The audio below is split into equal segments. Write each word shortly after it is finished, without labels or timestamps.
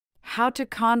How to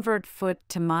convert foot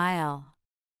to mile.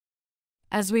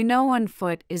 As we know, 1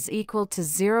 foot is equal to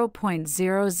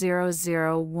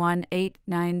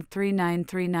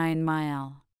 0.00018993939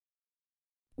 mile.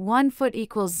 1 foot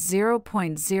equals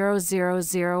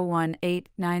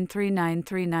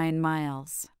 0.00018993939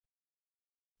 miles.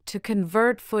 To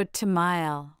convert foot to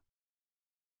mile,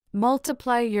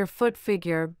 multiply your foot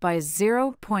figure by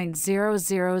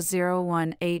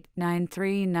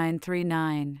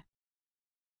 0.00018993939.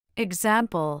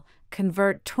 Example,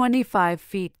 convert 25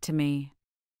 feet to mi.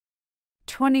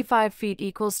 25 feet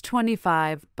equals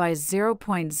 25 by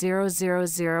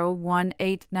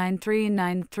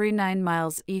 0.00018993939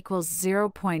 miles equals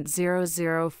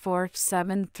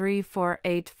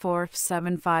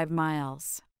 0.004734845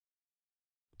 miles.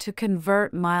 To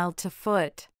convert mile to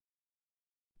foot,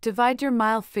 divide your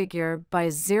mile figure by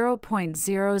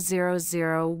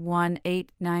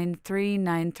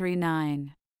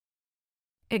 0.00018993939.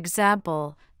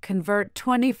 Example, convert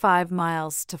 25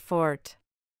 miles to foot.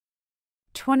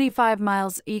 25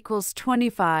 miles equals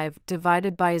 25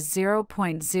 divided by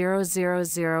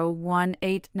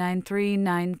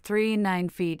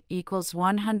 0.00018993939 feet equals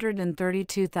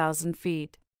 132,000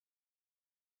 feet.